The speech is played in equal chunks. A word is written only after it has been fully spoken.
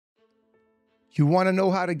You want to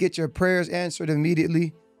know how to get your prayers answered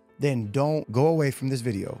immediately? Then don't go away from this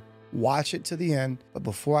video. Watch it to the end. But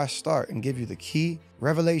before I start and give you the key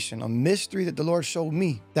revelation, a mystery that the Lord showed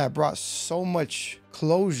me that brought so much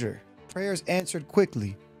closure, prayers answered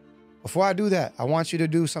quickly. Before I do that, I want you to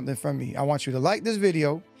do something for me. I want you to like this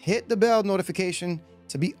video, hit the bell notification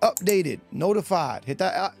to be updated, notified, hit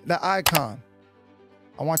that icon.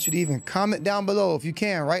 I want you to even comment down below if you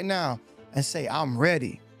can right now and say, I'm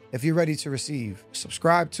ready. If you're ready to receive,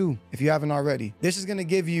 subscribe too if you haven't already. This is gonna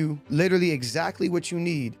give you literally exactly what you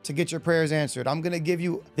need to get your prayers answered. I'm gonna give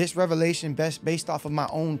you this revelation based off of my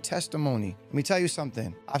own testimony. Let me tell you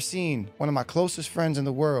something. I've seen one of my closest friends in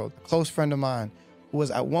the world, a close friend of mine, who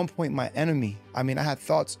was at one point my enemy. I mean, I had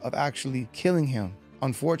thoughts of actually killing him.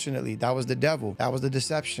 Unfortunately, that was the devil. That was the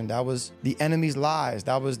deception. That was the enemy's lies.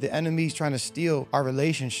 That was the enemy's trying to steal our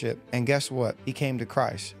relationship. And guess what? He came to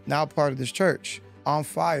Christ. Now part of this church. On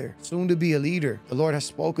fire, soon to be a leader. The Lord has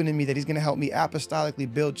spoken to me that he's going to help me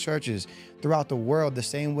apostolically build churches throughout the world the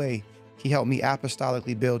same way he helped me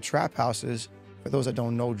apostolically build trap houses, for those that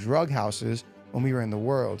don't know, drug houses, when we were in the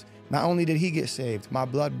world. Not only did he get saved, my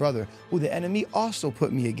blood brother, who the enemy also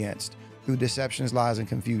put me against through deceptions, lies, and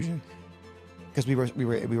confusion. Because we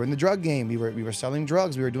were in the drug game. We were selling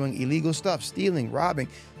drugs. We were doing illegal stuff, stealing, robbing,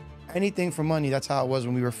 anything for money. That's how it was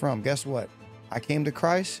when we were from. Guess what? I came to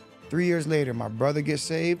Christ. 3 years later, my brother gets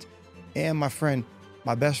saved, and my friend,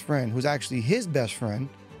 my best friend, who's actually his best friend,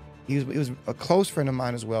 he was a close friend of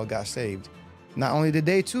mine as well, got saved. Not only did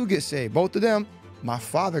they too get saved, both of them, my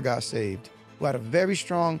father got saved, who had a very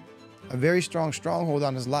strong stronghold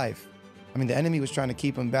on his life. I mean, the enemy was trying to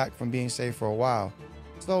keep him back from being saved for a while.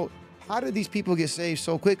 So how did these people get saved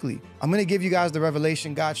so quickly? I'm going to give you guys the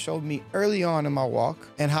revelation God showed me early on in my walk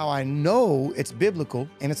and how I know it's biblical,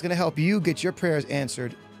 and it's going to help you get your prayers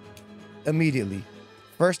answered immediately.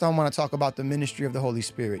 First, I want to talk about the ministry of the Holy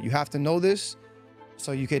Spirit. You have to know this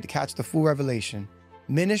so you can catch the full revelation.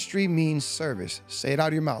 Ministry means service. Say it out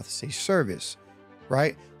of your mouth. Say service,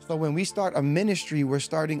 right? So when we start a ministry, we're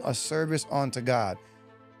starting a service unto God.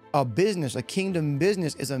 A business, a kingdom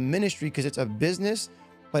business is a ministry because it's a business,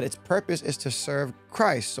 but its purpose is to serve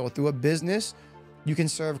Christ. So through a business, you can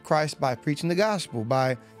serve Christ by preaching the gospel,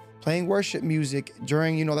 by playing worship music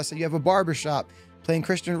during, let's say you have a barbershop, playing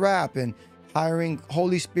Christian rap and hiring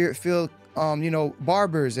Holy Spirit-filled,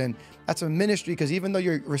 barbers. And that's a ministry because even though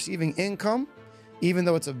you're receiving income, even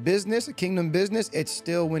though it's a business, a kingdom business, it's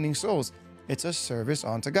still winning souls. It's a service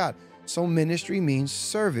unto God. So ministry means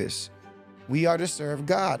service. We are to serve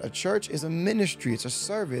God. A church is a ministry. It's a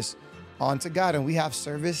service unto God. And we have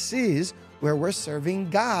services where we're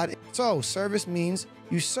serving God. So service means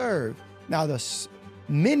you serve. Now the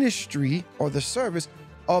ministry or the service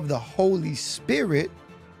of the Holy Spirit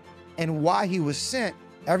and why he was sent,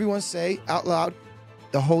 everyone say out loud,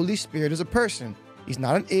 the Holy Spirit is a person. He's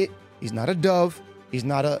not an it, he's not a dove, he's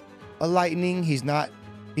not a lightning, he's not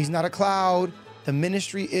a cloud. The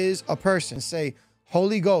ministry is a person. Say,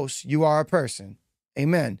 Holy Ghost, you are a person.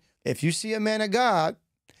 Amen. If you see a man of God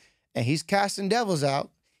and he's casting devils out,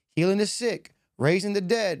 healing the sick, raising the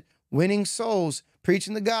dead, winning souls,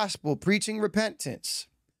 preaching the gospel, preaching repentance.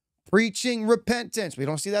 Preaching repentance. We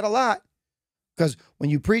don't see that a lot. Because when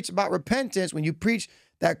you preach about repentance, when you preach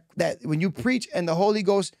when you preach and the Holy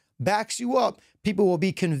Ghost backs you up, people will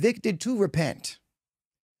be convicted to repent.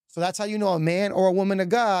 So that's how you know a man or a woman of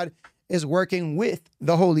God is working with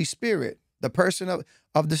the Holy Spirit, the person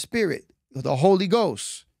of the Spirit, the Holy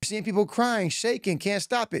Ghost. You're seeing people crying, shaking, can't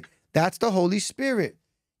stop it. That's the Holy Spirit.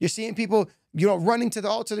 You're seeing people, running to the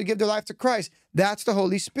altar to give their life to Christ. That's the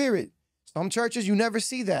Holy Spirit. Some churches, you never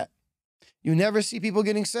see that. You never see people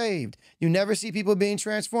getting saved. You never see people being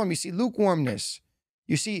transformed. You see lukewarmness.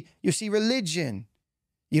 You see religion.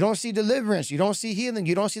 You don't see deliverance. You don't see healing.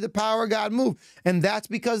 You don't see the power of God move. And that's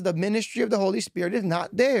because the ministry of the Holy Spirit is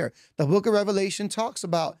not there. The book of Revelation talks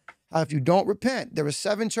about how if you don't repent, there were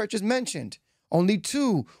 7 churches mentioned. Only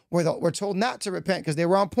 2 were told not to repent because they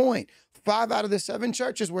were on point. 5 out of the 7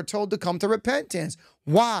 churches were told to come to repentance.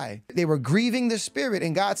 Why? They were grieving the Spirit.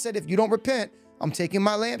 And God said, if you don't repent, I'm taking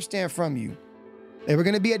my lampstand from you. They were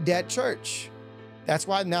going to be a dead church. That's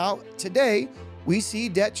why now, today, we see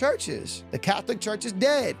dead churches. The Catholic Church is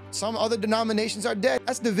dead. Some other denominations are dead.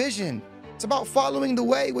 That's division. It's about following the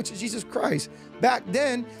way, which is Jesus Christ. Back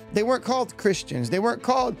then, they weren't called Christians. They weren't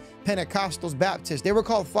called Pentecostals, Baptists. They were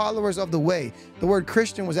called followers of the way. The word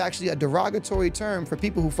Christian was actually a derogatory term for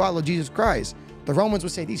people who follow Jesus Christ. The Romans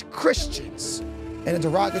would say, these Christians. In a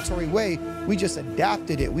derogatory way, we just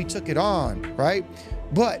adapted it. We took it on, right?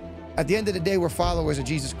 But at the end of the day, we're followers of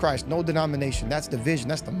Jesus Christ. No denomination. That's division.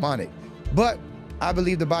 That's demonic. But I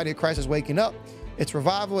believe the body of Christ is waking up. It's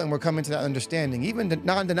revival, and we're coming to that understanding. Even the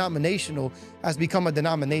non-denominational has become a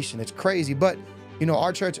denomination. It's crazy, but you know,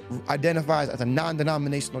 our church identifies as a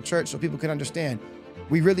non-denominational church, so people can understand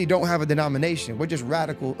we really don't have a denomination. We're just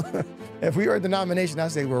radical. If we were a denomination,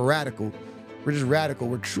 I'd say we're radical. We're just radical.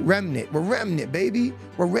 We're remnant. We're remnant, baby.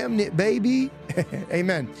 We're remnant, baby.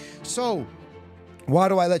 Amen. So why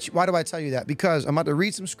do I tell you that? Because I'm about to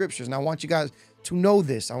read some scriptures, and I want you guys to know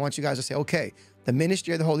this. I want you guys to say, okay, the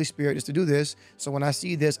ministry of the Holy Spirit is to do this. So when I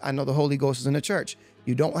see this, I know the Holy Ghost is in the church.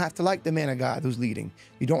 You don't have to like the man of God who's leading.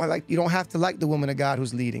 You don't have to like the woman of God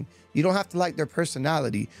who's leading. You don't have to like their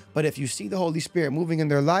personality. But if you see the Holy Spirit moving in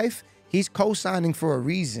their life, he's co-signing for a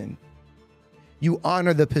reason. You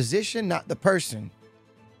honor the position, not the person.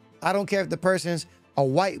 I don't care if the person's a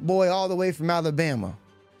white boy all the way from Alabama.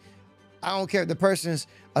 I don't care if the person's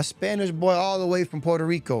a Spanish boy all the way from Puerto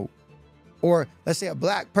Rico. Or let's say a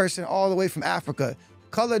black person all the way from Africa.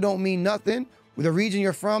 Color don't mean nothing. The region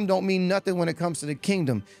you're from don't mean nothing when it comes to the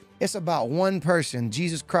kingdom. It's about one person,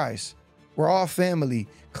 Jesus Christ. We're all family.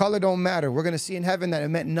 Color don't matter. We're going to see in heaven that it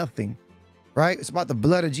meant nothing, right? It's about the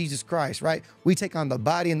blood of Jesus Christ, right? We take on the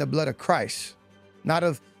body and the blood of Christ, not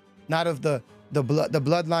of the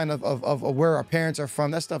bloodline of where our parents are from.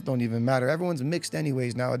 That stuff don't even matter. Everyone's mixed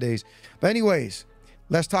anyways nowadays. But anyways,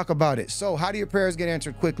 let's talk about it. So how do your prayers get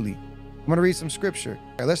answered quickly? I'm going to read some scripture.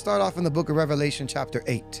 Let's start off in the book of Revelation, chapter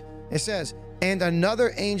 8. It says, "And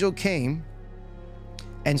another angel came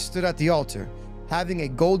and stood at the altar, having a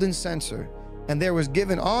golden censer, and there was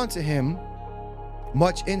given unto him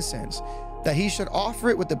much incense, that he should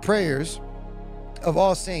offer it with the prayers of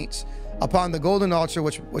all saints upon the golden altar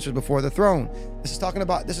which was before the throne." This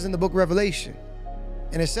is in the book of Revelation.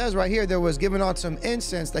 And it says right here, there was given unto him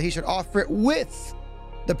incense, that he should offer it with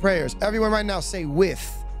the prayers. Everyone right now say with.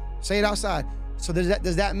 Say it outside. So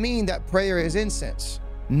does that mean that prayer is incense?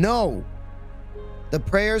 No. The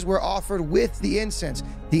prayers were offered with the incense.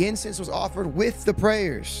 The incense was offered with the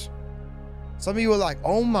prayers. Some of you are like,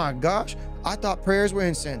 oh my gosh, I thought prayers were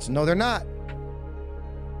incense. No, they're not.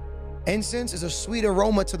 Incense is a sweet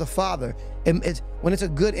aroma to the Father. When it's a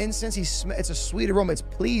good incense, it's a sweet aroma. It's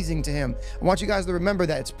pleasing to him. I want you guys to remember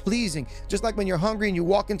that it's pleasing. Just like when you're hungry and you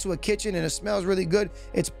walk into a kitchen and it smells really good,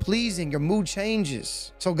 it's pleasing. Your mood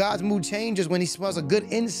changes. So God's mood changes when he smells a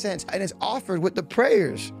good incense, and it's offered with the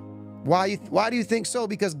prayers. Why do you think so?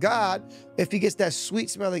 Because God, if he gets that sweet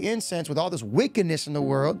smelling incense with all this wickedness in the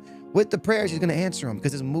world, with the prayers, he's going to answer them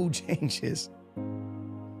because his mood changes.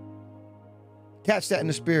 Catch that in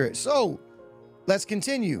the spirit. So let's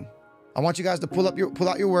continue. I want you guys to pull out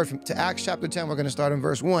your word to Acts chapter 10. We're going to start in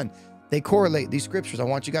verse 1. They correlate these scriptures. I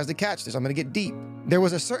want you guys to catch this. I'm going to get deep. There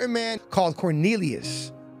was a certain man called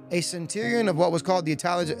Cornelius, a centurion of what was called the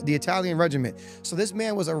Italian regiment. So this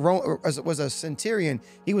man was a centurion.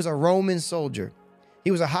 He was a Roman soldier. He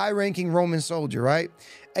was a high-ranking Roman soldier, right?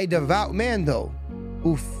 A devout man, though,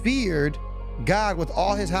 who feared God with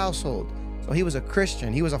all his household. So he was a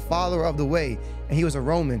Christian. He was a follower of the way, and he was a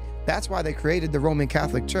Roman. That's why they created the Roman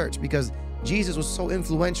Catholic Church, because Jesus was so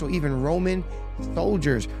influential. Even Roman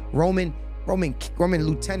soldiers, Roman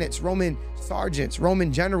lieutenants, Roman sergeants,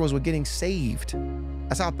 Roman generals were getting saved.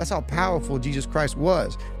 That's how powerful Jesus Christ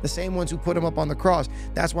was. The same ones who put him up on the cross.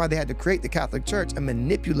 That's why they had to create the Catholic Church and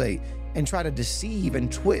manipulate and try to deceive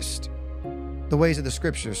and twist the ways of the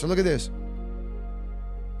scriptures. So look at this.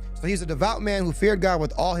 So he's a devout man who feared God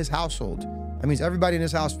with all his household. That means everybody in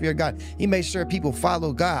his house feared God. He made sure people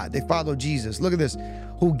follow God. They follow Jesus. Look at this.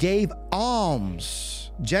 Who gave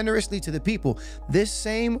alms generously to the people. This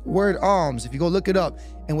same word alms, if you go look it up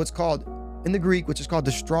in what's called in the Greek, which is called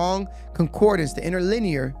the Strong Concordance, the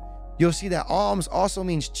interlinear, you'll see that alms also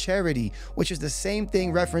means charity, which is the same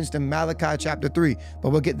thing referenced in Malachi chapter 3.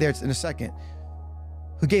 But we'll get there in a second.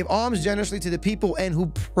 Who gave alms generously to the people and who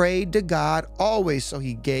prayed to God always. So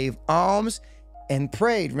he gave alms and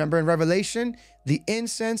prayed. Remember in Revelation, the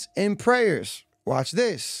incense and prayers. Watch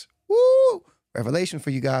this. Woo! Revelation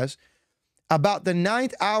for you guys. About the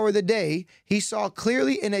 9th hour of the day, he saw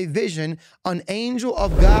clearly in a vision an angel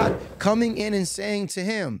of God coming in and saying to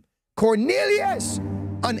him, Cornelius!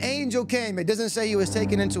 An angel came. It doesn't say he was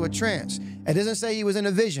taken into a trance. It doesn't say he was in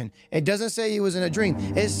a vision. It doesn't say he was in a dream.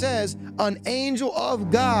 It says an angel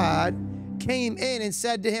of God came in and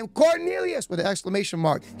said to him, Cornelius, with an exclamation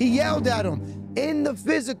mark. He yelled at him in the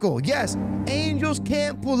physical. Yes, angels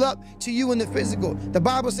can't pull up to you in the physical. The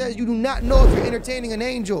Bible says you do not know if you're entertaining an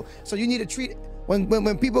angel. So you need to treat,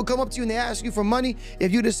 when people come up to you and they ask you for money,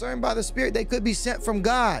 if you discern by the Spirit, they could be sent from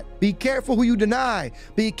God. Be careful who you deny.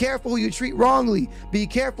 Be careful who you treat wrongly. Be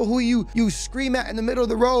careful who you scream at in the middle of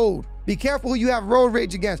the road. Be careful who you have road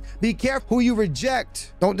rage against. Be careful who you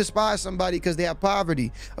reject. Don't despise somebody because they have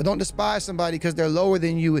poverty, or don't despise somebody because they're lower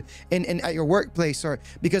than you at your workplace, or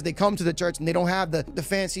because they come to the church and they don't have the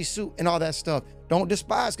fancy suit and all that stuff. Don't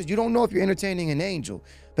despise, because you don't know if you're entertaining an angel.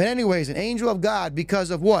 But anyways, an angel of God,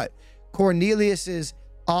 because of what? Cornelius's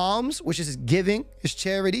alms, which is his giving, his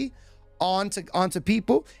charity, onto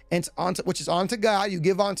people, and which is onto God. You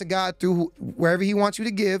give onto God through wherever he wants you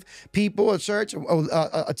to give, people, a church,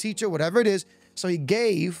 a teacher, whatever it is. So he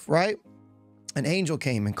gave, right? An angel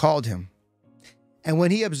came and called him. And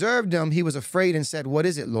when he observed him, he was afraid and said, "What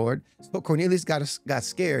is it, Lord?" So Cornelius got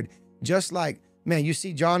scared. Just like, man, you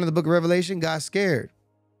see John in the book of Revelation, got scared,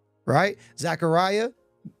 right? Zechariah,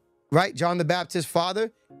 right? John the Baptist's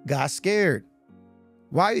father got scared.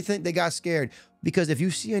 Why do you think they got scared? Because if you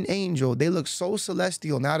see an angel, they look so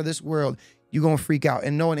celestial and out of this world, you're going to freak out.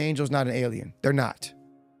 And no, an angel's not an alien. They're not.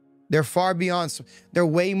 They're far beyond. They're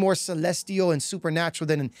way more celestial and supernatural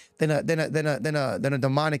than a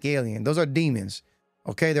demonic alien. Those are demons.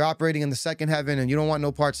 Okay, they're operating in the second heaven, and you don't want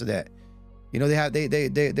no parts of that. You know,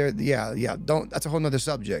 don't. That's a whole nother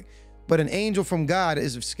subject. But an angel from God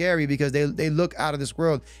is scary because they look out of this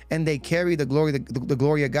world and they carry the glory, the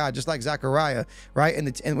glory of God, just like Zechariah, right?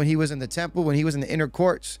 And when he was in the temple, when he was in the inner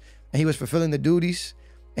courts, and he was fulfilling the duties,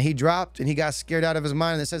 and he dropped and he got scared out of his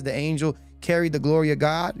mind. And it says the angel carried the glory of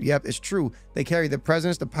God. Yep, it's true. They carry the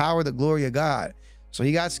presence, the power, the glory of God. So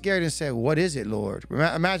he got scared and said, "What is it, Lord?"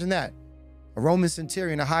 Imagine that. A Roman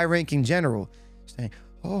centurion, a high-ranking general, saying,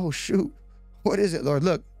 "Oh, shoot. What is it, Lord?"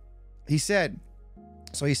 Look, he said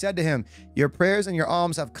to him, "Your prayers and your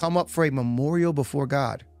alms have come up for a memorial before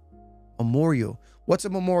God." Memorial. What's a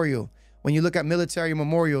memorial? When you look at military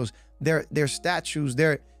memorials, they're statues,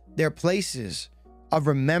 they're places of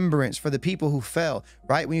remembrance for the people who fell,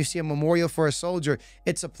 right? When you see a memorial for a soldier,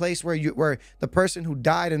 it's a place where the person who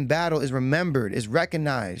died in battle is remembered, is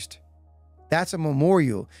recognized. That's a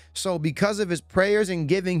memorial. So because of his prayers and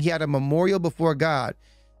giving, he had a memorial before God.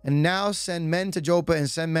 And now send men to Joppa and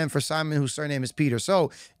send men for Simon, whose surname is Peter. So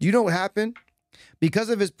do you know what happened? Because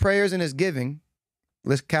of his prayers and his giving,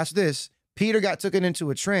 let's catch this, Peter got taken into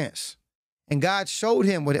a trance. And God showed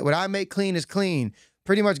him what I make clean is clean.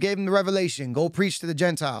 Pretty much gave him the revelation. Go preach to the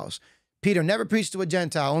Gentiles. Peter never preached to a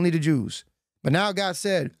Gentile, only to Jews. But now God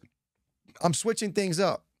said, I'm switching things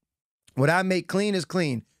up. What I make clean is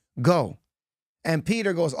clean. Go. And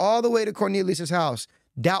Peter goes all the way to Cornelius' house.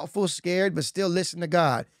 Doubtful, scared, but still listen to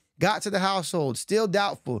God. Got to the household, still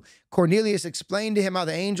doubtful. Cornelius explained to him how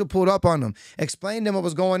the angel pulled up on him, explained to him what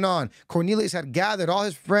was going on. Cornelius had gathered all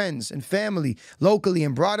his friends and family locally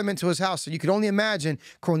and brought him into his house. So you could only imagine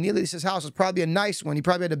Cornelius' house was probably a nice one. He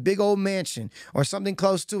probably had a big old mansion or something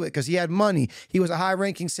close to it because he had money. He was a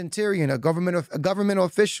high-ranking centurion, a governmental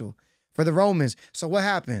official for the Romans. So what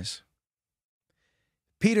happens?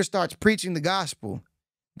 Peter starts preaching the gospel.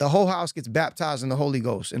 The whole house gets baptized in the Holy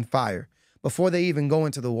Ghost and fire before they even go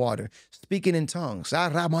into the water. Speaking in tongues.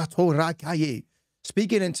 Speaking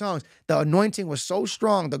in tongues. The anointing was so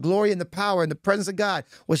strong. The glory and the power and the presence of God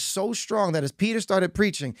was so strong that as Peter started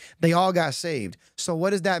preaching, they all got saved. So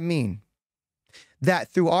what does that mean? That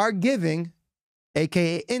through our giving,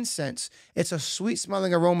 aka incense, it's a sweet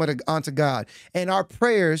smelling aroma unto God. And our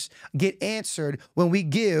prayers get answered when we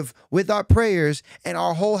give with our prayers, and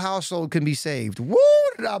our whole household can be saved. Woo!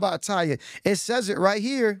 It says it right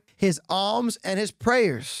here. His alms and his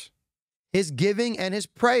prayers. His giving and his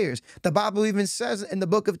prayers. The Bible even says in the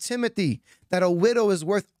book of Timothy that a widow is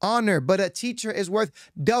worth honor, but a teacher is worth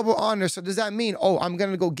double honor. So does that mean, oh, I'm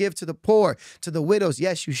going to go give to the poor, to the widows?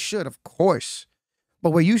 Yes, you should, of course.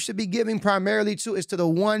 But where you should be giving primarily to is to the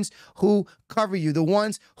ones who cover you, the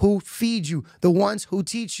ones who feed you, the ones who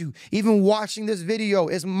teach you. Even watching this video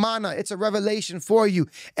is manna. It's a revelation for you.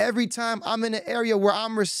 Every time I'm in an area where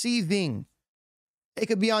I'm receiving, it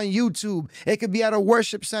could be on YouTube. It could be at a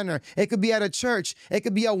worship center. It could be at a church. It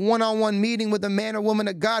could be a one-on-one meeting with a man or woman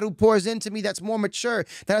of God who pours into me that's more mature,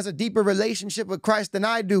 that has a deeper relationship with Christ than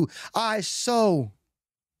I do. I sow.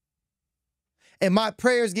 And my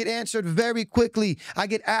prayers get answered very quickly. I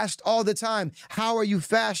get asked all the time, how are you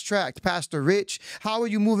fast-tracked, Pastor Rich? How are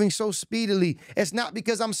you moving so speedily? It's not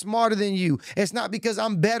because I'm smarter than you. It's not because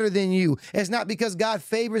I'm better than you. It's not because God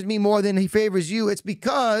favors me more than he favors you. It's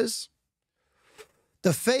because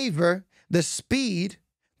the favor, the speed,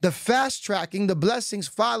 the fast-tracking, the blessings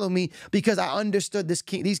follow me because I understood these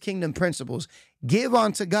kingdom principles. Give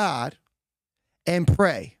unto God and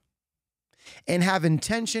pray and have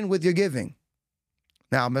intention with your giving.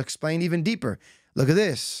 Now, I'm going to explain even deeper. Look at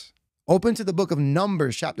this. Open to the book of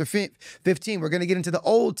Numbers, chapter 15. We're going to get into the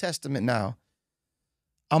Old Testament now.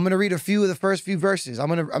 I'm going to read a few of the first few verses.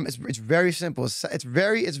 It's very simple. It's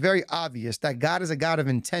very obvious that God is a God of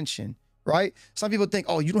intention, right? Some people think,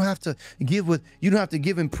 oh, you don't have to give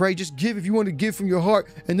and pray. Just give if you want to give from your heart.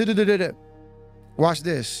 And da-da-da-da-da. Watch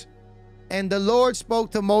this. And the Lord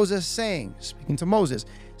spoke to Moses, saying, speaking to Moses,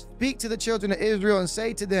 speak to the children of Israel and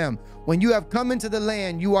say to them, when you have come into the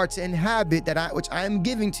land, you are to inhabit which I am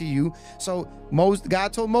giving to you. So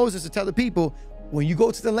God told Moses to tell the people, when you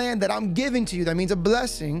go to the land that I'm giving to you, that means a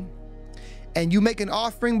blessing, and you make an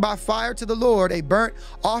offering by fire to the Lord, a burnt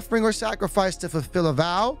offering or sacrifice to fulfill a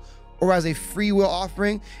vow, or as a free will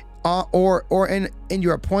offering, or in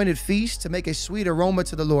your appointed feast, to make a sweet aroma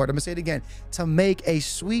to the Lord. I'm gonna say it again, to make a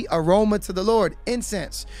sweet aroma to the Lord,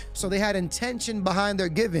 incense. So they had intention behind their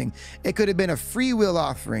giving. It could have been a free will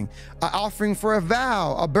offering, an offering for a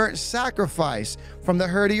vow, a burnt sacrifice from the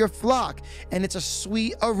herd of your flock, and it's a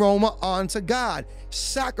sweet aroma unto God.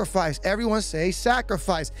 Sacrifice. Everyone say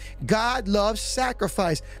sacrifice. God loves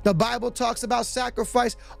sacrifice. The Bible talks about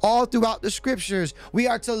sacrifice all throughout the scriptures. We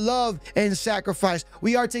are to love and sacrifice.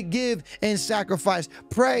 We are to give and sacrifice,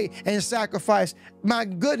 pray and sacrifice. My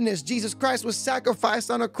goodness, Jesus Christ was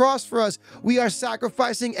sacrificed on a cross for us. We are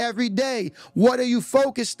sacrificing every day. What are you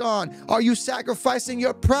focused on? Are you sacrificing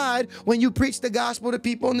your pride when you preach the gospel to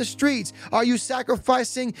people in the streets? Are you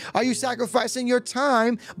sacrificing your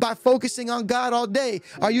time by focusing on God all day?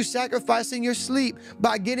 Are you sacrificing your sleep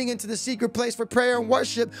by getting into the secret place for prayer and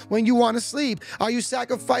worship when you want to sleep? Are you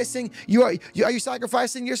sacrificing your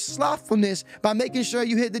slothfulness by making sure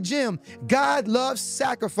you hit the gym? God loves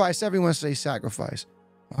sacrifice. Everyone say sacrifice.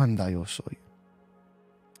 Look, I'm going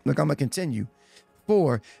to continue.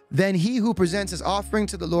 4, then he who presents his offering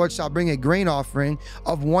to the Lord shall bring a grain offering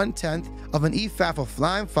of 1/10 of an ephah of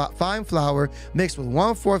fine flour mixed with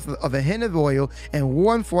 1/4 of a hin of oil and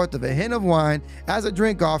 1/4 of a hin of wine as a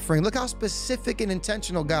drink offering. Look how specific and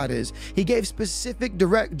intentional God is. He gave specific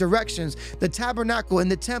directions. The tabernacle and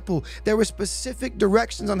the temple, there were specific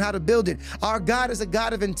directions on how to build it. Our God is a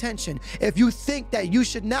God of intention. If you think that you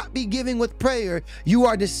should not be giving with prayer, you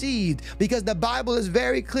are deceived, because the Bible is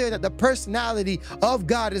very clear that the personality of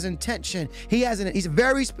God is intention. He's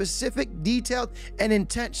very specific, detailed, and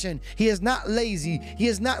intention. He is not lazy. He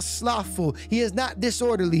is not slothful. He is not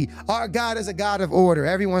disorderly. Our God is a God of order.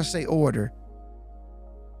 Everyone say order.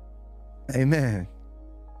 Amen.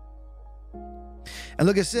 And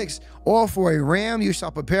look at 6. Or for a ram you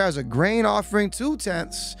shall prepare as a grain offering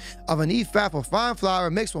 2/10 of an ephah of fine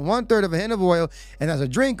flour mixed with 1/3 of a hin of oil, and as a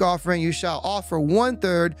drink offering you shall offer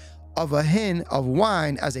 1/3 of a hin of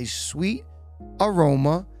wine as a sweet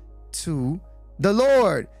aroma to the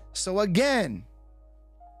Lord. So again,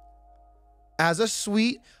 as a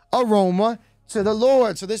sweet aroma to the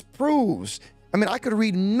Lord. So this proves, I could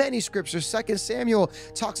read many scriptures. 2 Samuel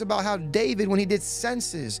talks about how David, when he did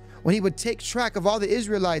census, when he would take track of all the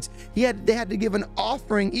Israelites, they had to give an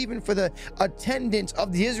offering. Even for the attendance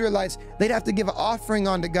of the Israelites, they'd have to give an offering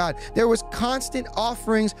unto God. There was constant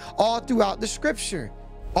offerings all throughout the scripture.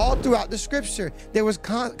 All throughout the scripture, there was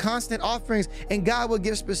constant offerings, and God will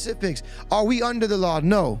give specifics. Are we under the law?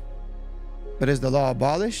 No. But is the law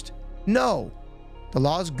abolished? No. The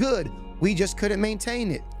law is good. We just couldn't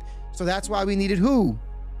maintain it. So that's why we needed who?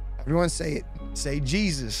 Everyone say it. Say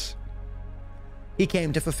Jesus. He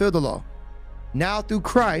came to fulfill the law. Now through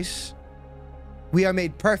Christ, we are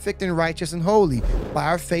made perfect and righteous and holy by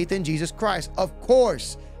our faith in Jesus Christ. Of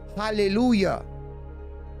course. Hallelujah.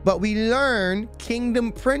 But we learn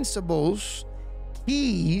kingdom principles,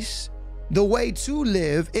 keys, the way to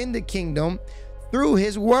live in the kingdom through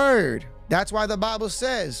his word. That's why the Bible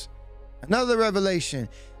says, another revelation,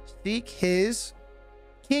 seek his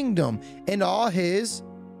kingdom and all his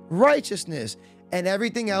righteousness, and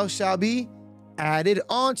everything else shall be added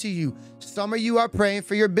onto you. Some of you are praying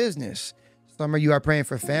for your business. Some of you are praying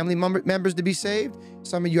for family members to be saved.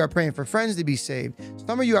 Some of you are praying for friends to be saved.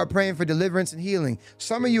 Some of you are praying for deliverance and healing.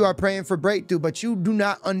 Some of you are praying for breakthrough, but you do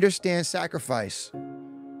not understand sacrifice.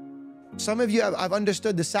 Some of you have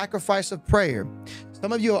understood the sacrifice of prayer.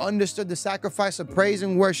 Some of you have understood the sacrifice of praise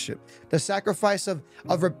and worship, the sacrifice of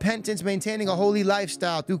repentance, maintaining a holy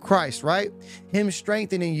lifestyle through Christ, right? Him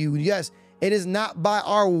strengthening you. Yes, it is not by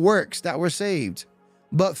our works that we're saved,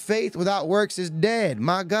 but faith without works is dead.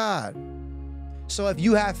 My God. So if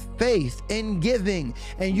you have faith in giving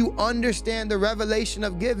and you understand the revelation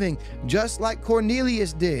of giving, just like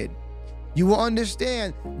Cornelius did, you will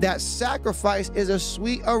understand that sacrifice is a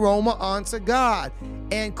sweet aroma unto God.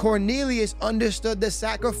 And Cornelius understood the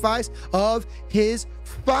sacrifice of his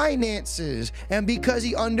finances. And because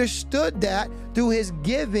he understood that through his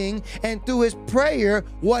giving and through his prayer,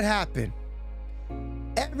 what happened?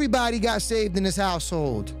 Everybody got saved in this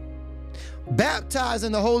household. Baptized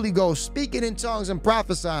in the Holy Ghost, speaking in tongues and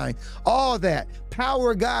prophesying, all that.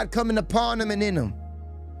 Power of God coming upon them and in them.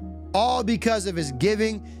 All because of his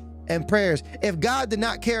giving and prayers. If God did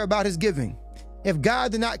not care about his giving, if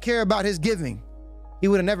God did not care about his giving, he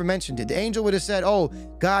would have never mentioned it. The angel would have said, oh,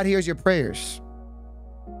 God hears your prayers.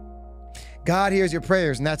 God hears your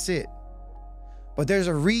prayers, and that's it. But there's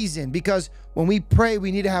a reason, because when we pray,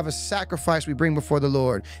 we need to have a sacrifice we bring before the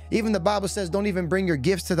Lord. Even the Bible says, don't even bring your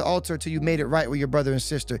gifts to the altar till you made it right with your brother and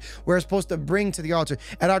sister. We're supposed to bring to the altar.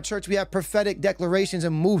 At our church, we have prophetic declarations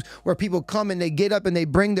and moves where people come and they get up and they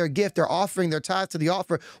bring their gift, their offering, their tithe to the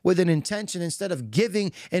altar with an intention instead of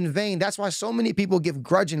giving in vain. That's why so many people give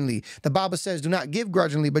grudgingly. The Bible says, do not give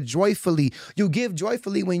grudgingly, but joyfully. You give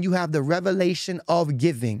joyfully when you have the revelation of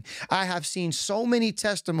giving. I have seen so many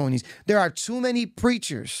testimonies. There are too many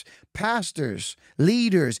preachers, pastors,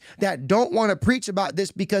 leaders that don't want to preach about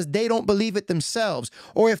this because they don't believe it themselves.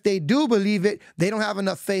 Or if they do believe it, they don't have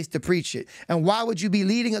enough faith to preach it. And why would you be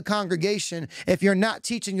leading a congregation if you're not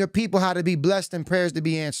teaching your people how to be blessed and prayers to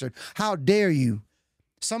be answered? How dare you?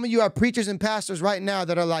 Some of you are preachers and pastors right now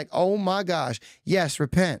that are like, oh my gosh, yes,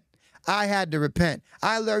 repent. I had to repent.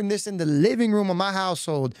 I learned this in the living room of my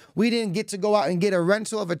household. We didn't get to go out and get a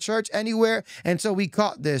rental of a church anywhere until we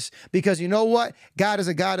caught this. Because you know what? God is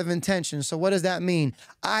a God of intention. So what does that mean?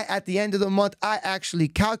 At the end of the month, I actually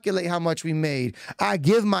calculate how much we made. I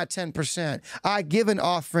give my 10%. I give an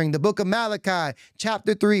offering. The book of Malachi,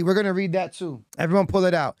 chapter 3. We're going to read that too. Everyone pull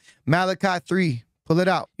it out. Malachi 3. Pull it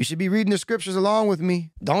out. You should be reading the scriptures along with me.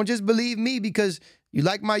 Don't just believe me because you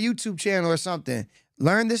like my YouTube channel or something.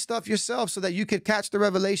 Learn this stuff yourself so that you could catch the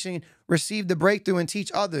revelation, receive the breakthrough, and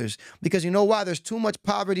teach others. Because you know why? There's too much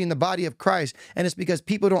poverty in the body of Christ, and it's because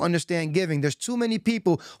people don't understand giving. There's too many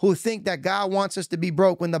people who think that God wants us to be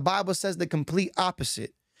broke when the Bible says the complete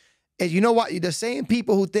opposite. And you know what? The same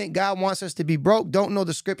people who think God wants us to be broke don't know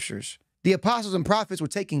the scriptures. The apostles and prophets were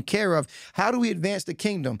taken care of. How do we advance the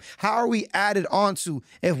kingdom? How are we added onto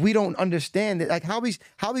if we don't understand it? Like how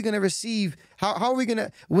are we going to receive, how are we going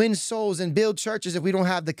to win souls and build churches if we don't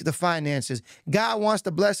have the finances? God wants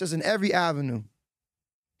to bless us in every avenue.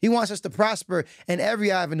 He wants us to prosper in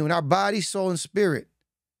every avenue, in our body, soul, and spirit.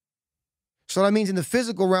 So that means in the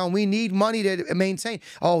physical realm, we need money to maintain.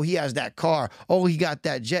 Oh, he has that car. Oh, he got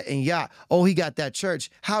that jet and yacht. Oh, he got that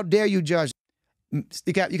church. How dare you judge?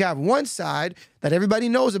 You can have one side that everybody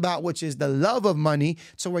knows about, which is the love of money.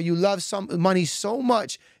 So where you love money so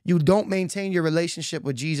much, you don't maintain your relationship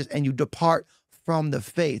with Jesus and you depart from the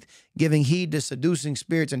faith, giving heed to seducing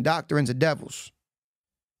spirits and doctrines of devils.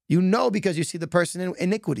 You know because you see the person in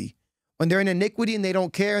iniquity. When they're in iniquity and they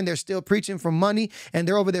don't care and they're still preaching for money and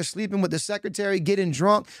they're over there sleeping with the secretary, getting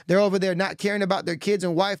drunk. They're over there not caring about their kids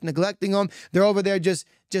and wife, neglecting them. They're over there just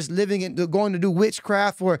living and going to do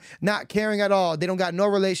witchcraft or not caring at all. They don't got no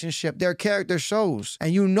relationship. Their character shows.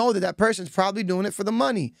 And you know that that person's probably doing it for the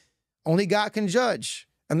money. Only God can judge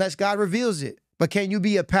unless God reveals it. But can you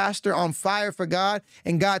be a pastor on fire for God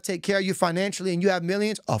and God take care of you financially and you have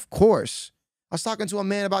millions? Of course. I was talking to a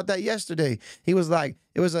man about that yesterday. He was like,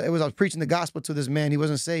 I was preaching the gospel to this man. He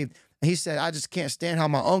wasn't saved. And he said, I just can't stand how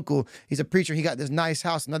my uncle, he's a preacher. He got this nice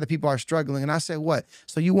house and other people are struggling. And I said, what?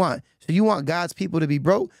 So you want God's people to be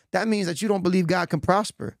broke? That means that you don't believe God can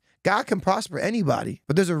prosper. God can prosper anybody.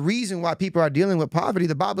 But there's a reason why people are dealing with poverty.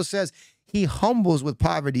 The Bible says he humbles with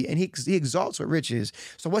poverty and he exalts with riches.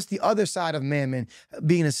 So what's the other side of mammon,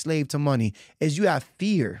 being a slave to money, is you have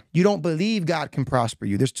fear. You don't believe God can prosper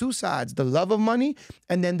you. There's two sides, the love of money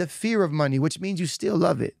and then the fear of money, which means you still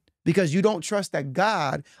love it because you don't trust that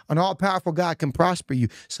God, an all-powerful God, can prosper you.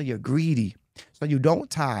 So you're greedy. So you don't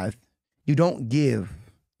tithe. You don't give.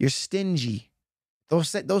 You're stingy.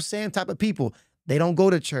 Those same type of people, they don't go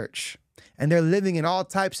to church. And they're living in all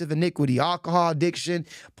types of iniquity, alcohol addiction,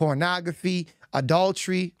 pornography,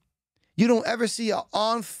 adultery. You don't ever see an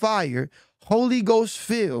on fire, Holy Ghost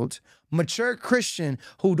filled, mature Christian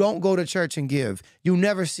who don't go to church and give. You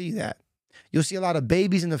never see that. You'll see a lot of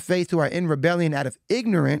babies in the faith who are in rebellion out of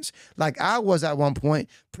ignorance, like I was at one point,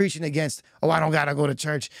 preaching against, oh, I don't got to go to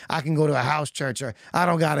church. I can go to a house church, or I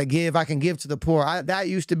don't got to give. I can give to the poor. That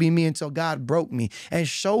used to be me until God broke me and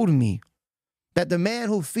showed me that the man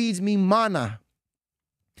who feeds me manna,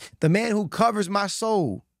 the man who covers my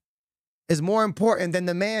soul, is more important than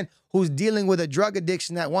the man who's dealing with a drug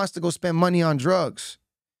addiction that wants to go spend money on drugs.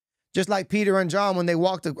 Just like Peter and John when they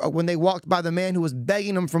walked by the man who was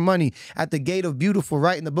begging them for money at the gate of Beautiful,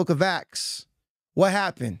 right in the book of Acts. What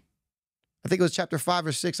happened? I think it was chapter 5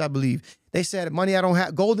 or 6, I believe. They said, money I don't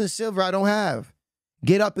have, gold and silver I don't have.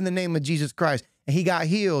 Get up in the name of Jesus Christ. and he got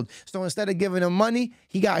healed. So instead of giving him money,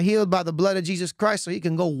 he got healed by the blood of Jesus Christ so he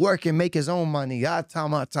can go work and make his own money. I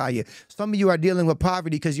tell you, some of you are dealing with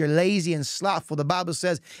poverty because you're lazy and slothful. The Bible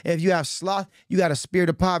says if you have sloth, you got a spirit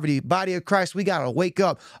of poverty. Body of Christ, we got to wake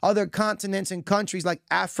up. Other continents and countries like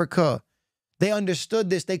Africa, they understood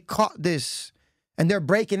this. They caught this, and they're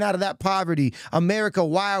breaking out of that poverty. America,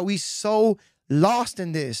 why are we so lost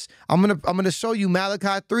in this? I'm gonna show you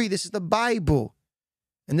Malachi 3. This is the Bible.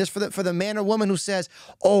 And this for the man or woman who says,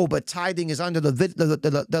 oh, but tithing is under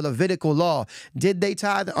the Levitical law. Did they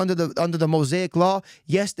tithe under the Mosaic law?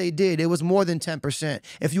 Yes, they did. It was more than 10%.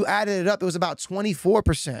 If you added it up, it was about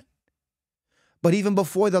 24%. But even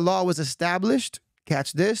before the law was established,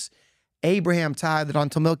 catch this, Abraham tithed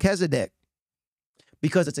unto Melchizedek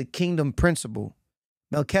because it's a kingdom principle.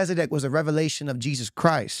 Melchizedek was a revelation of Jesus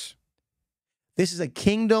Christ. This is a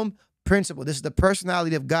kingdom principle. This is the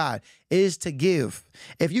personality of God, is to give.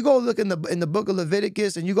 If you go look in the book of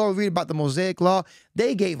Leviticus and you go read about the Mosaic law,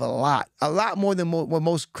 they gave a lot more than what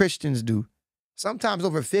most Christians do. Sometimes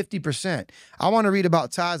over 50%. I want to read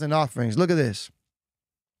about tithes and offerings. Look at this.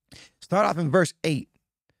 Start off in verse 8.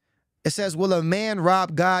 It says, will a man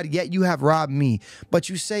rob God? Yet you have robbed me. But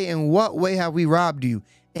you say, in what way have we robbed you?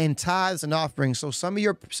 In tithes and offerings. So some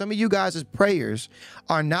of you guys' prayers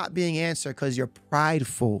are not being answered because you're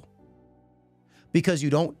prideful. Because you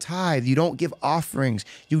don't tithe, you don't give offerings,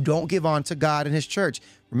 you don't give on to God and his church.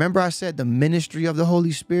 Remember I said the ministry of the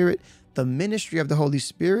Holy Spirit? The ministry of the Holy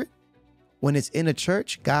Spirit, when it's in a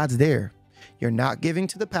church, God's there. You're not giving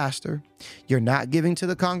to the pastor. You're not giving to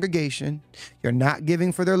the congregation. You're not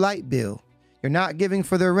giving for their light bill. You're not giving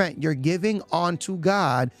for their rent. You're giving onto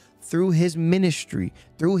God through his ministry,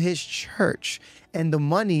 through his church. And the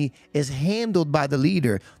money is handled by the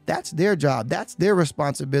leader. That's their job. That's their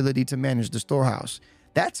responsibility to manage the storehouse.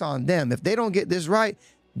 That's on them. If they don't get this right,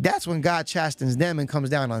 that's when God chastens them and comes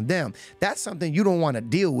down on them. That's something you don't want to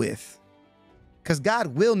deal with, because God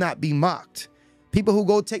will not be mocked. People who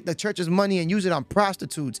go take the church's money and use it on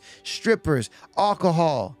prostitutes, strippers,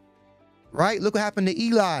 alcohol, right? Look what happened to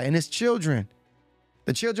Eli and his children.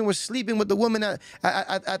 The children were sleeping with the woman at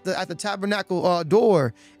the tabernacle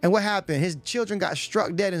door. And what happened? His children got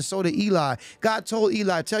struck dead, and so did Eli. God told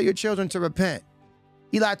Eli, tell your children to repent.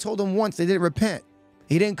 Eli told them once, they didn't repent.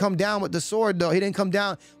 He didn't come down with the sword, though. He didn't come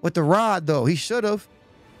down with the rod, though. He should have.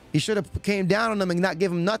 He should have came down on them and not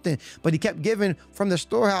give them nothing. But he kept giving from the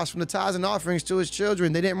storehouse, from the tithes and offerings to his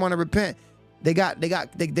children. They didn't want to repent. God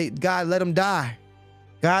let them die.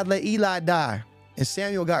 God let Eli die. And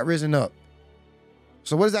Samuel got risen up.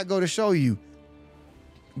 So what does that go to show you?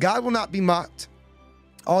 God will not be mocked.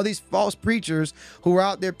 All these false preachers who are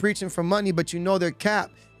out there preaching for money, but you know they're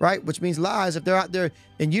capped, right? Which means lies. If they're out there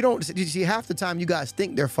and you see, half the time you guys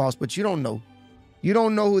think they're false, but you don't know. You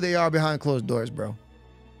don't know who they are behind closed doors, bro.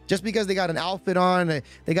 Just because they got an outfit on,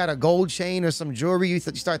 they got a gold chain or some jewelry, you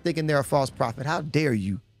start thinking they're a false prophet. How dare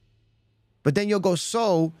you? But then you'll go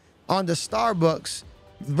sow on the Starbucks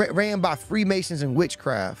ran by Freemasons and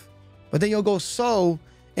witchcraft. But then you'll go sow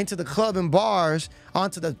into the club and bars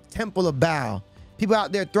onto the temple of Baal. People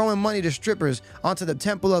out there throwing money to strippers onto the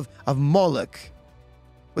temple of Moloch,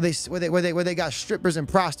 where they got strippers and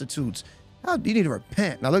prostitutes. You need to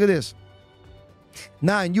repent. Now look at this.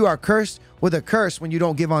 9, you are cursed with a curse when you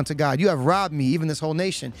don't give unto God. You have robbed me, even this whole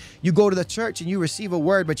nation. You go to the church and you receive a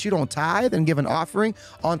word, but you don't tithe and give an offering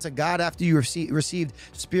unto God after you received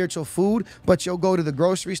spiritual food. But you'll go to the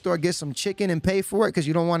grocery store, get some chicken and pay for it because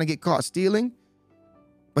you don't want to get caught stealing.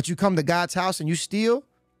 But you come to God's house and you steal?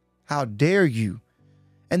 How dare you?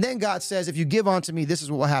 And then God says, if you give unto me, this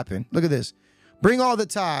is what will happen. Look at this. Bring all the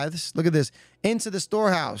tithes, look at this, into the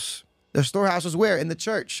storehouse. The storehouse was where? In the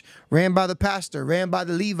church, ran by the pastor, ran by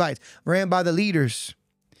the Levites, ran by the leaders,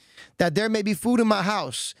 that there may be food in my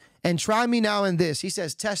house. And try me now in this. He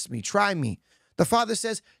says, test me, try me. The Father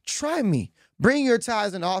says, try me. Bring your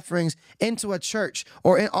tithes and offerings into a church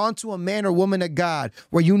or onto a man or woman of God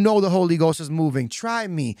where you know the Holy Ghost is moving. Try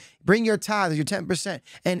me. Bring your tithes, your 10%,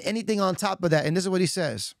 and anything on top of that. And this is what he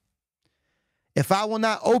says. If I will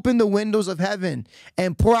not open the windows of heaven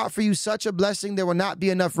and pour out for you such a blessing, there will not be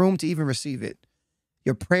enough room to even receive it.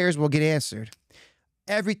 Your prayers will get answered.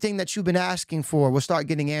 Everything that you've been asking for will start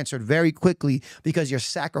getting answered very quickly because you're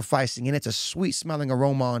sacrificing, and it's a sweet smelling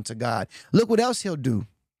aroma unto God. Look what else he'll do.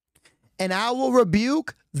 And I will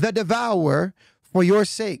rebuke the devourer for your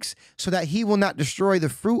sakes, so that he will not destroy the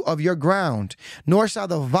fruit of your ground, nor shall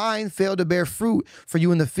the vine fail to bear fruit for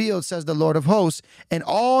you in the field, says the Lord of hosts. And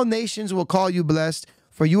all nations will call you blessed,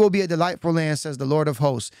 for you will be a delightful land, says the Lord of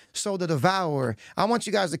hosts. So the devourer, I want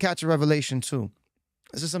you guys to catch a revelation too.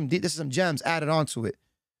 This is some gems added onto it.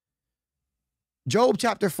 Job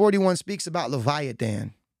chapter 41 speaks about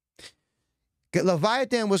Leviathan.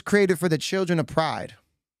 Leviathan was created for the children of pride.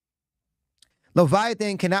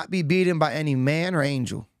 Leviathan cannot be beaten by any man or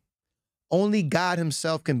angel. Only God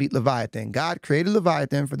himself can beat Leviathan. God created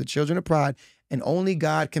Leviathan for the children of pride, and only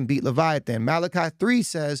God can beat Leviathan. Malachi 3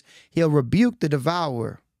 says he'll rebuke the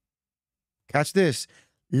devourer. Catch this.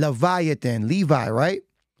 Leviathan, Levi, right?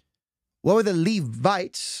 What were the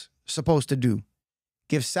Levites supposed to do?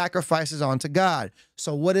 Give sacrifices unto God.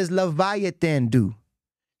 So what does Leviathan do?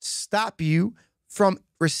 Stop you from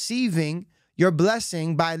receiving your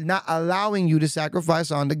blessing by not allowing you to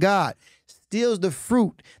sacrifice unto God. Steals the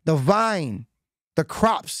fruit, the vine, the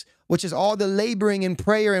crops, which is all the laboring in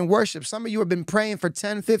prayer and worship. Some of you have been praying for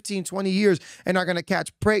 10, 15, 20 years and are going to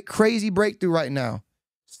catch crazy breakthrough right now.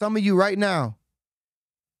 Some of you right now,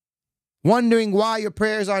 wondering why your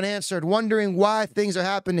prayers aren't answered, wondering why things are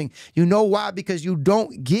happening. You know why? Because you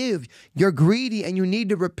don't give. You're greedy and you need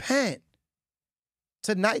to repent.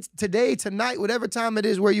 Tonight, today, tonight, whatever time it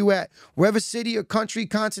is where you at, wherever city or country,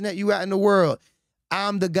 continent you at in the world,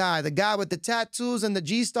 I'm the guy with the tattoos and the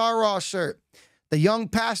G-Star Raw shirt, the young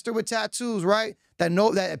pastor with tattoos, right?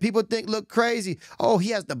 That people think look crazy. Oh, he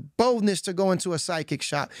has the boldness to go into a psychic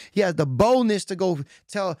shop. He has the boldness to go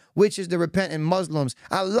tell witches to repent and Muslims.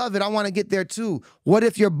 I love it. I want to get there too. What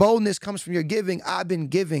if your boldness comes from your giving? I've been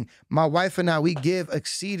giving. My wife and I, we give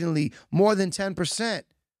exceedingly more than 10%.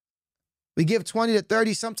 We give 20 to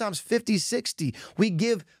 30, sometimes 50, 60. We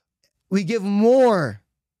give more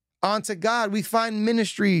onto God. We find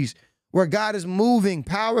ministries where God is moving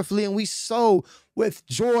powerfully and we sow with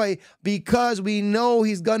joy because we know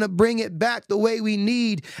he's going to bring it back the way we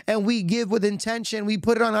need, and we give with intention. We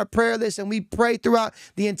put it on our prayer list and we pray throughout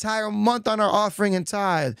the entire month on our offering and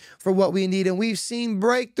tithe for what we need. And we've seen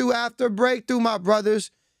breakthrough after breakthrough, my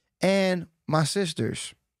brothers and my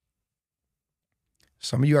sisters.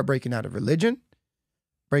 Some of you are breaking out of religion,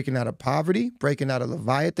 breaking out of poverty, breaking out of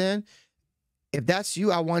Leviathan. If that's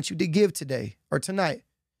you, I want you to give today or tonight.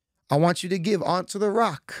 I want you to give onto the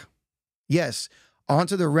rock. Yes,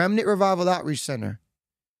 onto the Remnant Revival Outreach Center,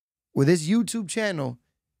 where this YouTube channel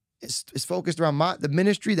is focused around the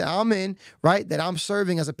ministry that I'm in, right? That I'm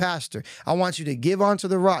serving as a pastor. I want you to give onto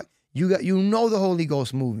the rock. You know the Holy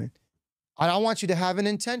Ghost moving. And I want you to have an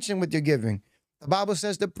intention with your giving. The Bible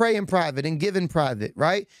says to pray in private and give in private,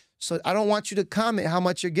 right? So I don't want you to comment how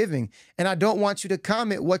much you're giving. And I don't want you to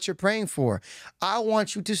comment what you're praying for. I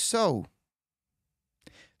want you to sow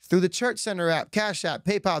through the Church Center app, Cash App,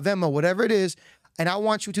 PayPal, Venmo, whatever it is. And I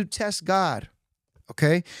want you to test God,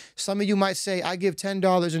 okay? Some of you might say, I give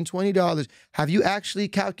 $10 and $20. Have you actually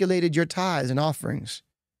calculated your tithes and offerings?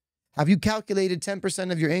 Have you calculated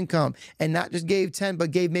 10% of your income and not just gave 10,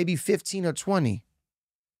 but gave maybe 15 or 20?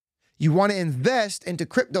 You want to invest into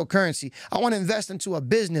cryptocurrency. I want to invest into a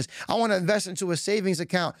business. I want to invest into a savings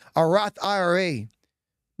account, a Roth IRA,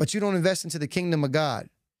 but you don't invest into the kingdom of God.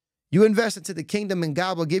 You invest into the kingdom and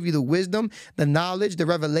God will give you the wisdom, the knowledge, the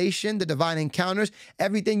revelation, the divine encounters,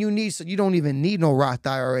 everything you need so you don't even need no Roth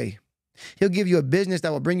IRA. He'll give you a business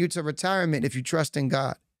that will bring you to retirement if you trust in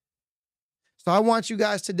God. So I want you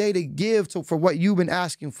guys today to give for what you've been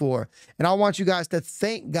asking for. And I want you guys to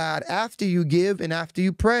thank God after you give and after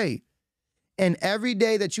you pray. And every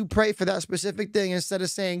day that you pray for that specific thing, instead of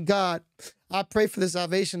saying, God, I pray for the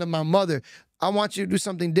salvation of my mother, I want you to do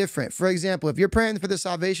something different. For example, if you're praying for the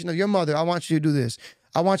salvation of your mother, I want you to do this.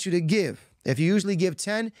 I want you to give. If you usually give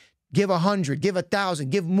 10, give 100, give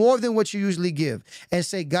 1,000, give more than what you usually give. And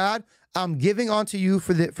say, God, I'm giving onto you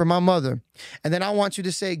for my mother. And then I want you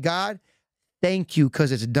to say, God, thank you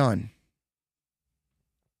because it's done.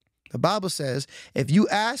 The Bible says, if you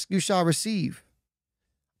ask, you shall receive.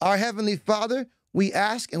 Our Heavenly Father, we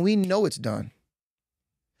ask and we know it's done.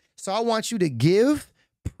 So I want you to give,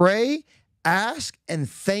 pray, ask, and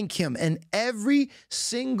thank him. And every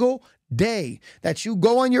single day that you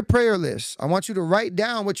go on your prayer list, I want you to write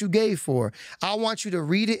down what you gave for. I want you to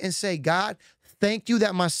read it and say, God, thank you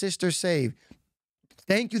that my sister saved.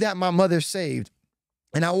 Thank you that my mother saved.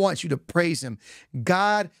 And I want you to praise him.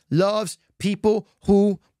 God loves people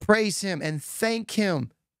who praise him and thank him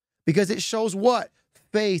because it shows what?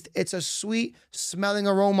 Faith. It's a sweet smelling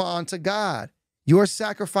aroma unto God. Your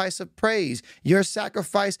sacrifice of praise, your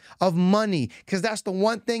sacrifice of money, because that's the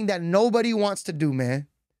one thing that nobody wants to do, man.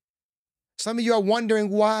 Some of you are wondering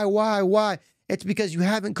why? It's because you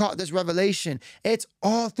haven't caught this revelation. It's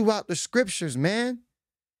all throughout the scriptures, man.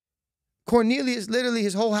 Cornelius, literally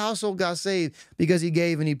his whole household got saved because he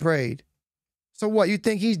gave and he prayed. So what, you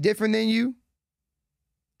think he's different than you?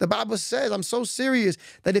 The Bible says, I'm so serious,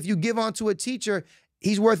 that if you give onto a teacher,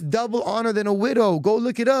 he's worth double honor than a widow. Go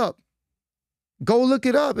look it up. Go look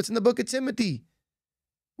it up. It's in the book of Timothy.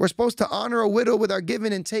 We're supposed to honor a widow with our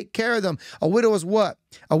giving and take care of them. A widow is what?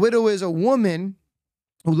 A widow is a woman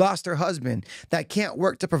who lost her husband that can't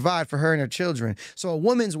work to provide for her and her children. So a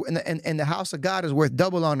woman's in the house of God is worth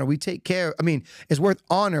double honor. We take care, it's worth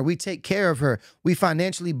honor. We take care of her. We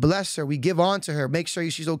financially bless her. We give on to her, make sure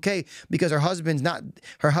she's okay because her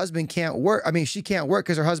husband can't work. She can't work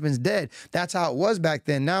because her husband's dead. That's how it was back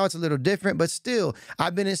then. Now it's a little different, but still,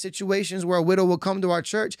 I've been in situations where a widow will come to our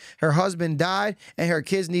church. Her husband died and her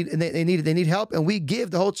kids need help. And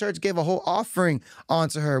the whole church gave a whole offering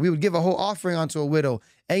onto her. We would give a whole offering onto a widow.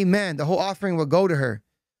 Amen. The whole offering will go to her.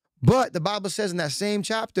 But the Bible says in that same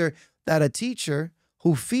chapter that a teacher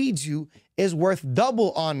who feeds you is worth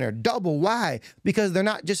double honor. Double. Why? Because they're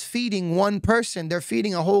not just feeding one person. They're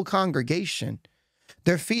feeding a whole congregation.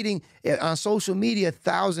 They're feeding on social media,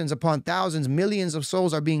 thousands upon thousands, millions of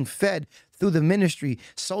souls are being fed through the ministry.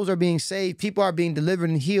 Souls are being saved. People are being delivered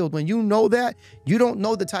and healed. When you know that, you don't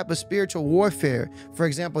know the type of spiritual warfare, for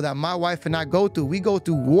example, that my wife and I go through. We go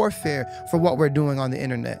through warfare for what we're doing on the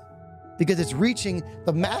internet because it's reaching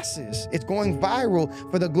the masses. It's going viral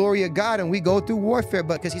for the glory of God, and we go through warfare,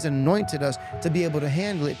 but because he's anointed us to be able to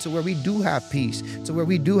handle it to where we do have peace, to where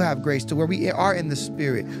we do have grace, to where we are in the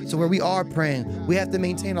spirit, to where we are praying. We have to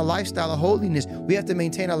maintain a lifestyle of holiness. We have to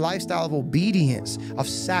maintain a lifestyle of obedience, of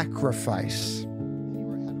sacrifice.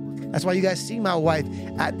 That's why you guys see my wife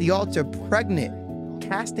at the altar pregnant,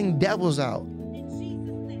 casting devils out.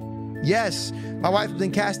 Yes, my wife has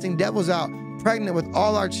been casting devils out, pregnant with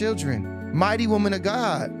all our children. Mighty woman of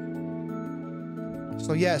God.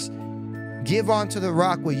 So yes, give on to the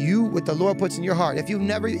rock what the Lord puts in your heart. If you've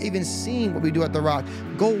never even seen what we do at the rock,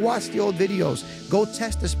 go watch the old videos. Go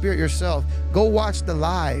test the spirit yourself. Go watch the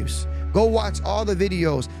lives. Go watch all the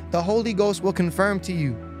videos. The Holy Ghost will confirm to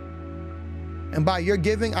you. And by your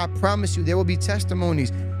giving, I promise you, there will be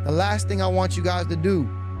testimonies. The last thing I want you guys to do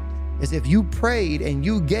is if you prayed and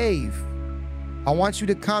you gave, I want you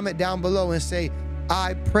to comment down below and say,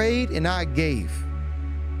 I prayed and I gave.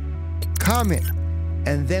 Comment.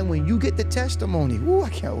 And then when you get the testimony, ooh, I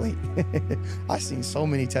can't wait. I've seen so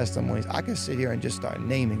many testimonies. I can sit here and just start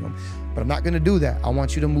naming them, but I'm not going to do that. I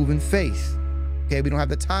want you to move in faith. Okay, we don't have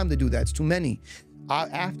the time to do that. It's too many.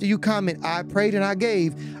 After you comment, I prayed and I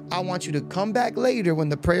gave, I want you to come back later when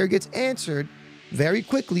the prayer gets answered very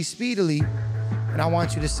quickly, speedily, and I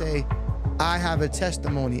want you to say, I have a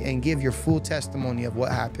testimony, and give your full testimony of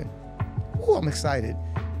what happened. Ooh, I'm excited.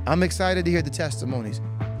 I'm excited to hear the testimonies.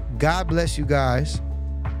 God bless you guys.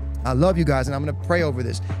 I love you guys, and I'm going to pray over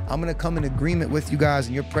this. I'm going to come in agreement with you guys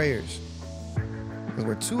in your prayers. Because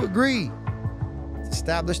we're to agree. It's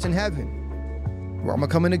established in heaven. Where I'm going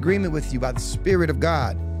to come in agreement with you by the Spirit of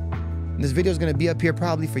God. And this video is going to be up here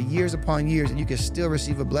probably for years upon years, and you can still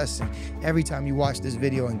receive a blessing every time you watch this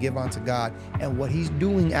video and give unto God and what he's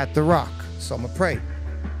doing at the rock. So I'm going to pray.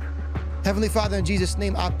 Heavenly Father, in Jesus'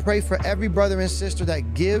 name, I pray for every brother and sister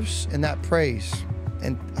that gives and that prays.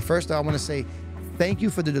 And first, I want to say thank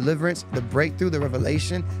you for the deliverance, the breakthrough, the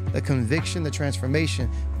revelation, the conviction, the transformation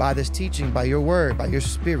by this teaching, by your word, by your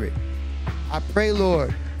spirit. I pray,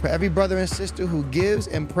 Lord, for every brother and sister who gives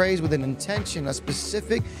and prays with an intention, a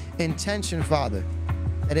specific intention, Father,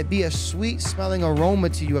 that it be a sweet smelling aroma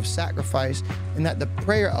to you of sacrifice, and that the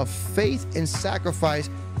prayer of faith and sacrifice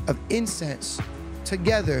of incense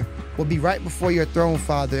together will be right before your throne,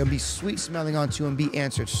 Father, and be sweet smelling unto you and be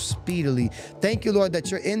answered speedily. Thank you, Lord, that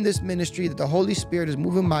you're in this ministry, that the Holy Spirit is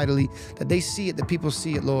moving mightily, that they see it, that people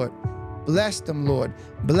see it, Lord. Bless them, Lord.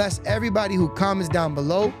 Bless everybody who comments down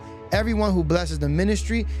below, everyone who blesses the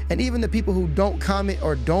ministry, and even the people who don't comment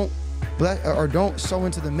or don't bless or don't sow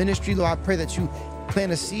into the ministry. Lord, I pray that you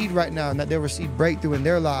plant a seed right now and that they'll receive breakthrough in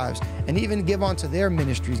their lives, and even give onto their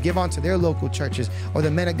ministries, give onto their local churches, or the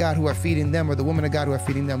men of God who are feeding them, or the women of God who are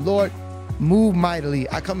feeding them. Lord, move mightily.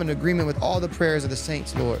 I come in agreement with all the prayers of the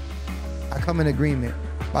saints, Lord. I come in agreement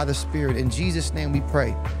by the Spirit. In Jesus' name we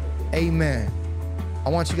pray. Amen. I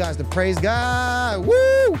want you guys to praise God.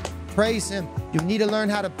 Woo! Praise him. You need to learn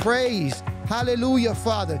how to praise. Hallelujah,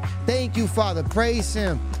 Father. Thank you, Father. Praise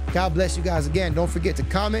him. God bless you guys again. Don't forget to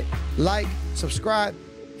comment, like, subscribe,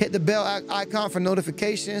 hit the bell icon for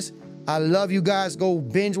notifications. I love you guys. Go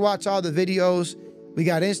binge watch all the videos. We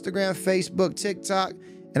got Instagram, Facebook, TikTok,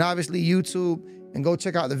 and obviously YouTube. And go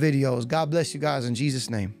check out the videos. God bless you guys in Jesus'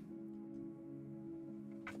 name.